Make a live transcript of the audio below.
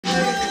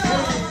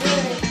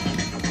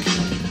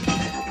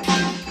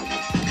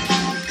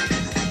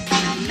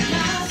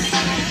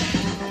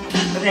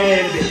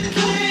Hey, baby.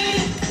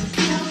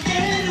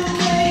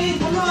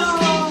 Come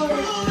on.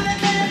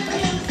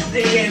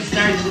 They getting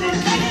started to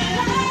this shit.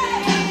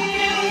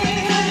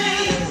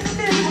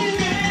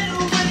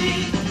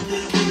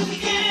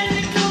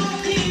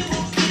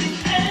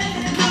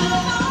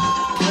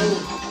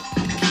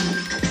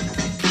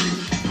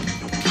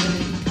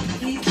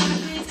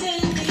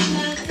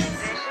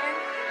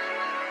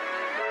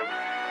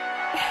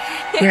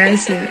 Yeah, I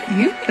said,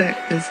 you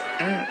fucked this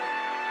up.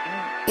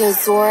 Yo,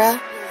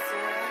 Zora.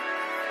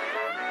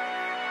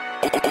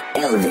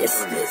 Elvis.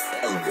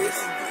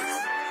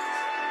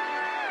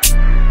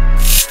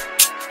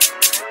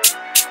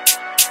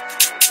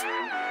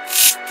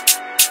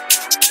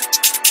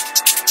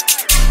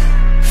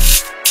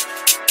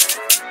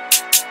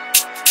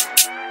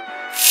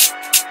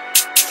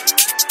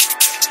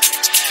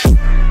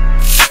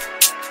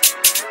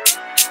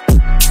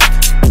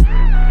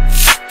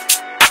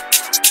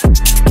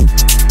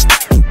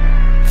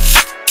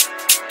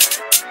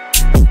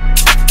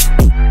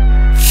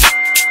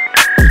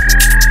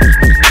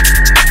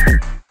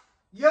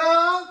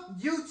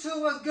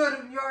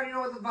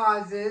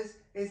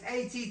 It's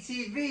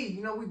ATTV.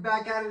 You know, we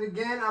back at it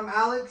again. I'm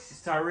Alex.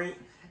 It's Tyreek.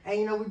 And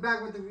you know, we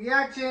back with the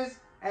reactions.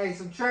 Hey,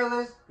 some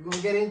trailers. We're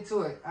gonna get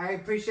into it. I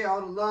appreciate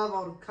all the love,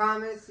 all the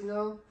comments, you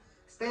know.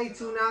 Stay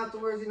tuned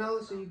afterwards, you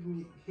know, so you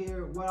can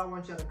hear what I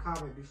want y'all to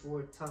comment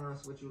before telling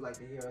us what you like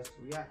to hear us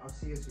react or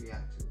see us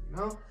react to, you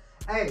know?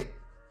 Hey,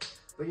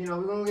 but you know,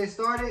 we're gonna get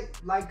started.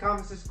 Like,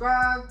 comment,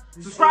 subscribe.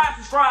 Subscribe.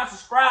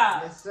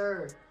 Yes,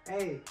 sir.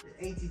 Hey,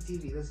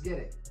 ATTV. Let's get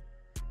it.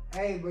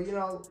 Hey, but you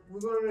know,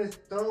 we're going to this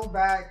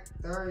throwback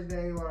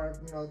Thursday or,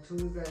 you know,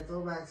 Tuesday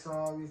throwback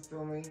song, you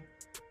feel me?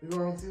 We're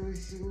going to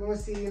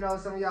see, you know,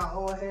 some of y'all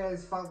old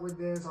heads fuck with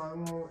this, or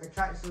we're going to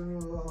attract some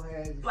new old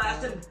heads. Flash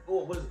to the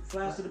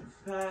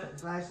past.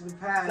 Flash to the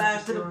past.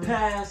 Flash to the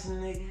past,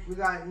 nigga. We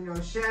got, you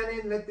know,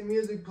 Shannon, Let the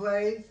Music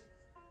Play.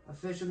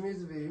 Official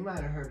music video. You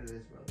might have heard of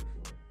this one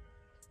before.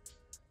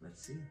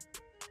 Let's see.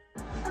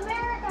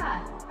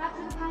 America!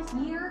 After the past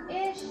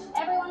year-ish,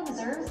 everyone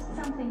deserves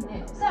something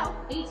new. So,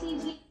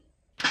 AT&T...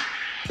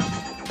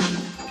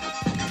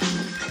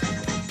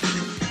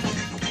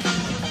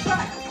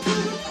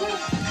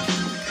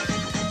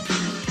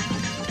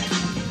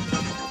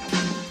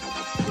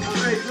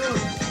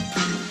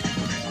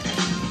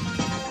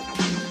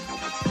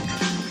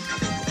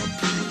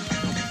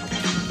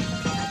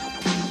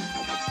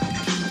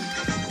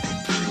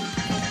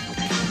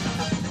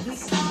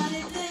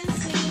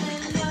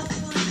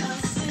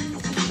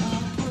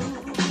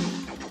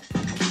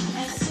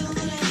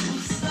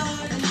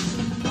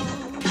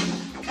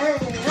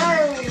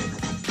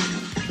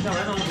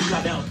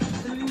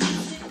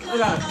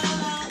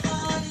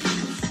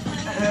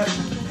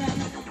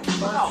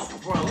 Oh,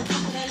 bro.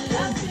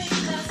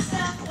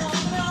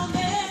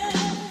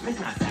 It's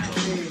not that old.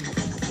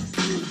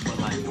 But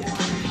like, yeah.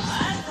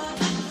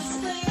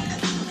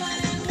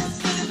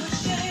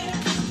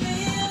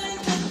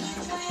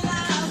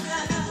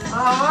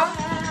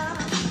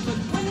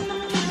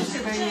 This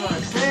shit made me want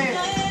to dance.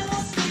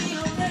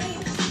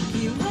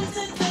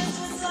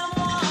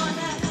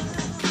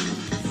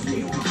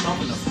 Niggas was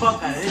bumping the fuck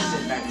out of this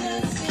shit back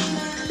then.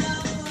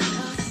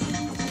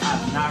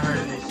 I've not heard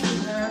of this shit.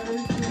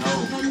 No.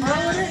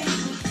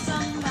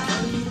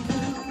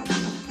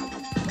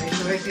 Hey,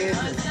 so this is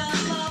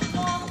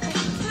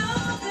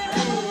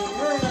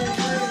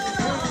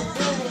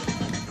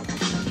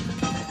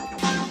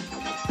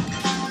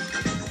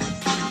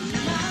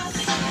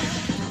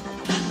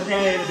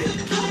Hey, baby.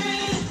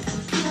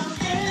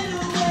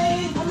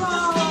 Come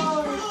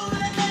on.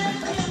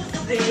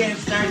 They getting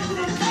started to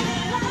this shit.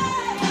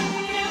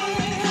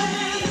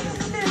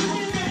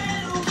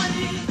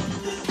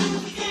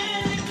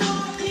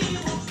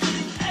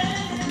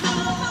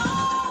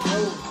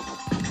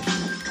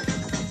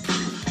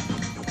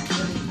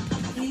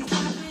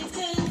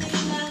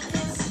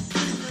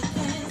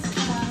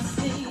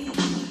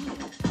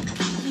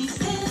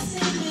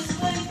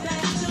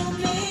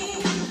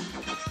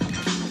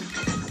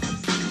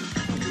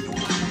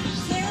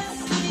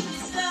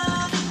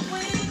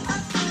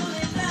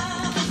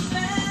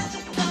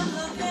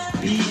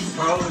 Beats,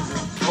 bro, is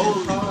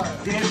totally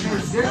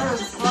different.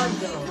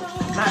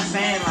 I'm not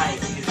saying like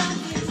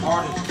it's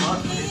hard as fuck,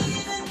 but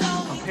it's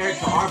compared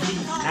to our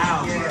beats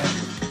now, bro.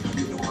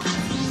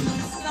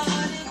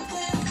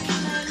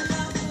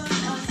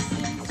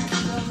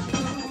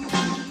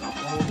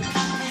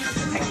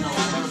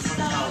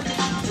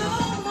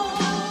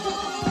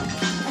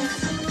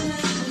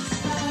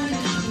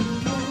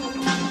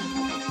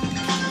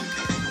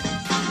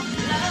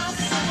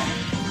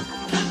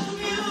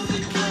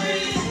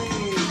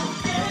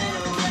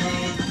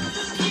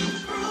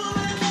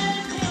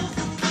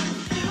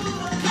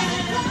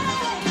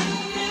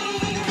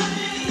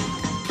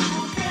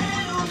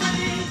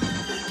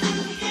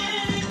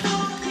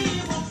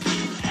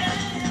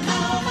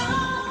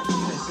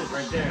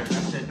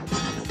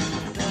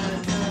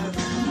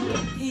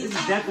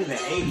 Definitely the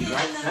 80s,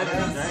 right?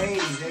 70s, right?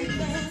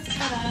 80s.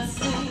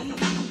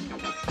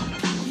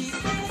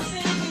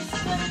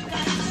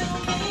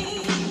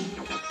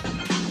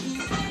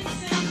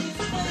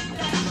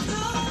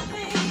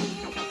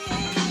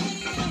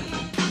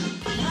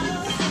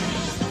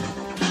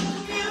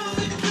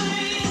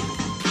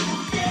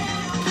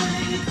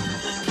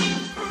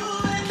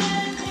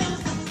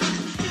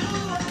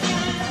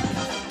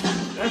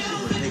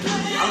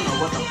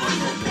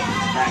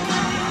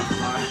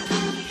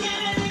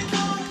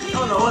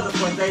 of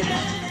course they do.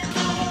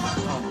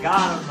 Oh God,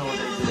 I don't know what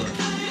they doing.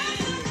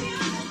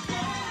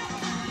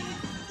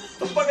 What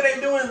the fuck are they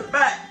doing in the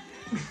back?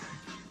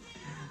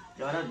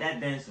 Yo, that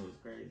dancer was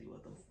crazy.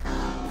 What the fuck?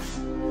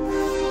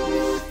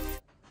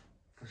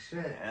 For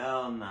sure.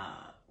 Hell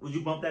nah. Would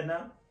you bump that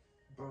now?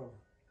 Bro.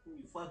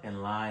 You fucking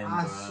lying, bro.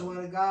 I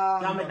swear to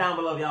God. Comment down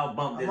below if y'all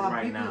bump this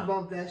right now.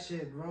 Bump that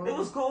shit, bro. It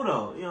was cool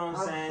though. You know what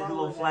I'm saying? A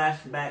little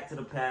flashback to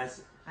the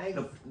past.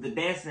 The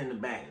dancing in the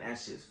back, that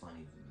shit's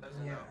funny.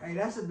 Yeah, hey,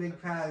 that's a big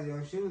pass,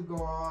 yo. She was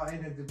going all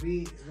into the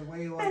beat, the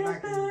way it was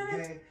back in the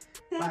day.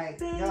 Like,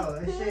 yo,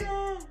 this shit,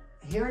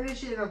 hearing this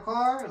shit in a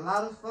car,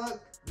 loud as fuck,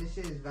 this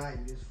shit is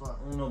valued as fuck.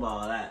 I don't know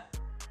about all that.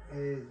 It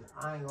is,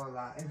 I ain't gonna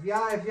lie. If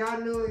y'all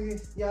knew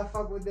y'all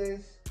fuck with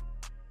this,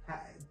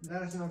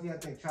 let us know if y'all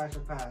think trash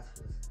or pass.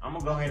 I'm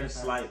gonna go ahead and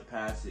slight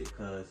pass it,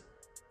 cause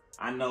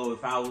I know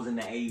if I was in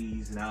the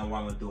 80s and I was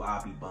running through,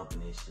 I'd be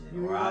bumping this shit.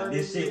 Or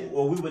this shit,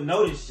 or we would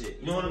know this shit.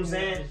 You know what I'm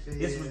saying?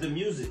 This was the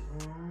music.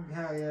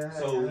 Hell yeah.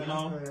 So, you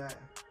know,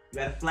 you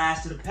gotta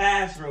flash to the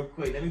past real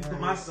quick. Let me put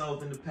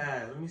myself in the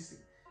past. Let me see.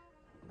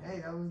 Hey,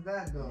 that was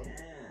that though.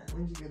 Yeah.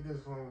 When'd you get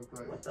this one real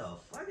quick? What the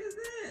fuck is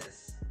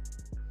this?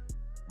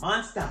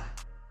 Monster.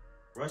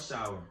 Rush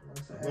Hour.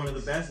 One of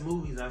the best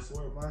movies, I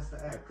swear. Monster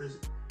X.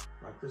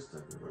 By Chris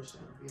Tucker, Rush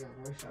Hour. Yeah,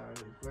 Rush Hour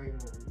is a great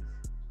movie.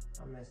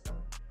 I messed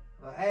up.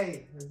 But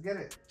hey, let's get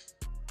it.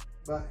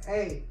 But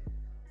hey,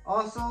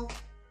 also,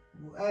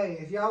 hey,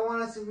 if y'all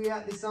want us to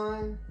react to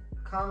something,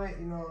 comment,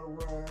 you know,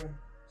 the word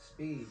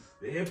speed.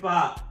 The hip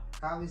hop.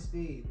 Comment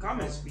speed.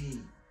 Comment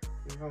speed.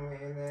 You feel me?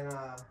 And then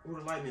or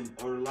the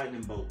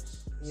lightning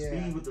bolts. Yeah.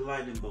 Speed with the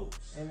lightning bolts.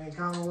 And then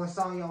comment what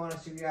song y'all want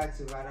us to react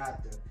to right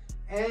after.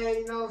 And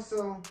you know,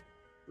 so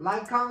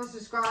like, comment,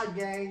 subscribe,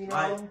 gang.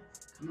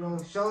 You know,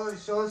 show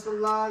us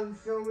some love. You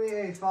feel me?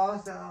 Hey, follow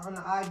us on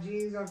the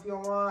IGs or if you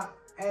want.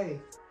 Hey,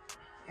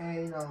 and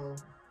you know,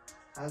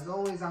 as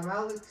always, I'm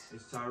Alex.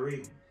 It's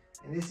Tariq.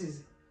 And this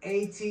is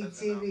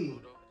ATTV.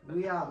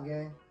 We out,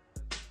 gang.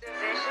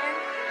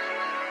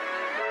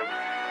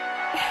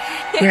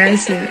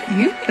 Guys,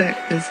 you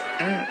fucked this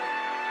up.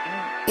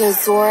 Yo,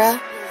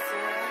 Zora.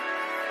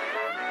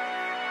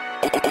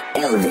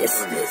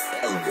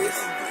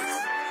 Elvis.